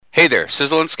Hey there,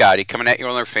 Sizzlin Scotty coming at you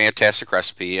with another fantastic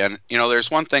recipe. And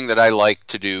there's one thing that I like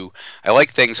to do. I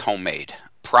like things homemade.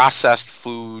 Processed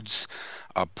foods,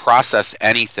 processed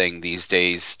anything these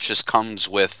days just comes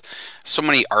with so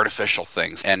many artificial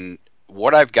things. And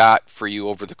what I've got for you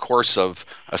over the course of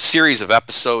a series of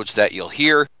episodes that you'll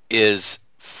hear is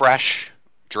fresh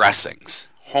dressings,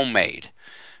 homemade,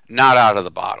 not out of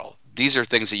the bottle. These are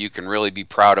things that you can really be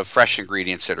proud of, fresh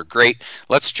ingredients that are great.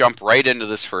 Let's jump right into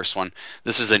this first one.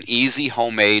 This is an easy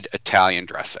homemade Italian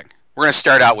dressing. We're going to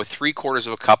start out with 3/4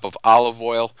 of a cup of olive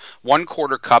oil,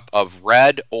 1/4 cup of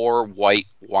red or white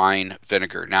wine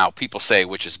vinegar. Now, people say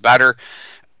which is better.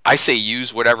 I say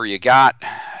use whatever you got.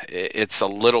 It's a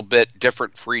little bit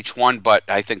different for each one, but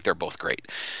I think they're both great.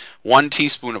 1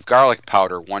 teaspoon of garlic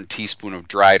powder, 1 teaspoon of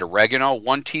dried oregano,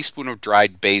 1 teaspoon of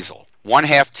dried basil,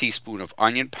 1/2 teaspoon of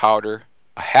onion powder,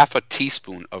 a half a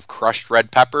teaspoon of crushed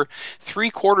red pepper,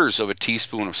 3/4 of a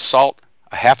teaspoon of salt,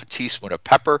 a half a teaspoon of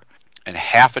pepper, and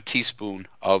half a teaspoon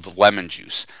of lemon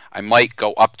juice. I might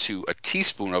go up to a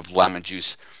teaspoon of lemon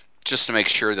juice just to make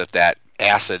sure that that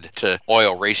acid to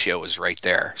oil ratio is right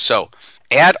there. So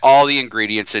add all the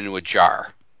ingredients into a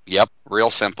jar. Yep,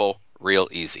 real simple, real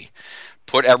easy.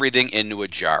 Put everything into a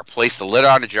jar. Place the lid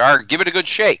on a jar and give it a good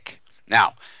shake.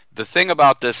 Now, the thing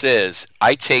about this is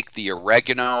I take the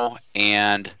oregano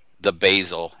and the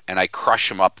basil and I crush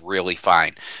them up really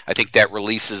fine. I think that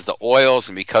releases the oils,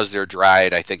 and because they're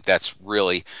dried, I think that's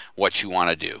really what you want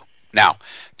to do. Now,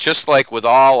 just like with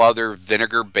all other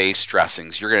vinegar-based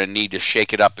dressings, you're going to need to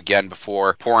shake it up again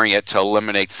before pouring it to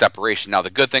eliminate separation. Now, the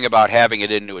good thing about having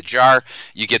it into a jar,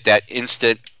 you get that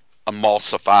instant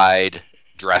emulsified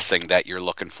dressing that you're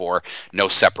looking for, no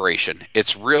separation.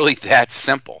 It's really that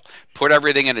simple. Put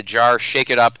everything in a jar,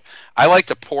 shake it up. I like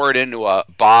to pour it into a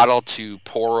bottle to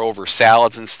pour over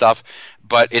salads and stuff,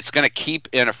 but it's going to keep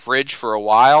in a fridge for a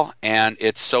while, and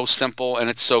it's so simple and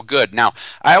it's so good. Now,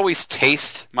 I always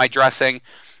taste my dressing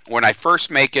when I first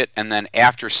make it, and then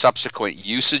after subsequent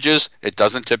usages. It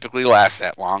doesn't typically last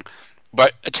that long.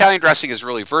 But Italian dressing is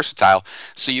really versatile,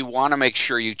 so you want to make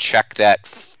sure you check that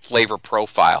flavor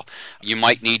profile. You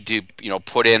might need to,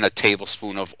 put in a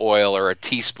tablespoon of oil or a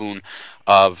tablespoon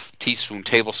of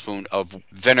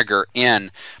vinegar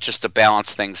in just to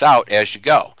balance things out as you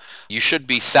go. You should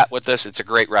be set with this. It's a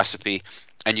great recipe.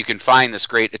 And you can find this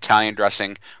great Italian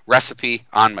dressing recipe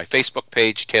on my Facebook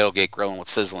page, Tailgate Grilling with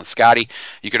Sizzlin Scotty.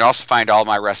 You can also find all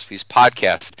my recipes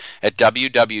podcast at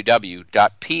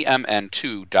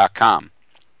www.pmn2.com.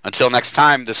 Until next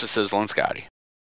time, this is Sizzlin Scotty.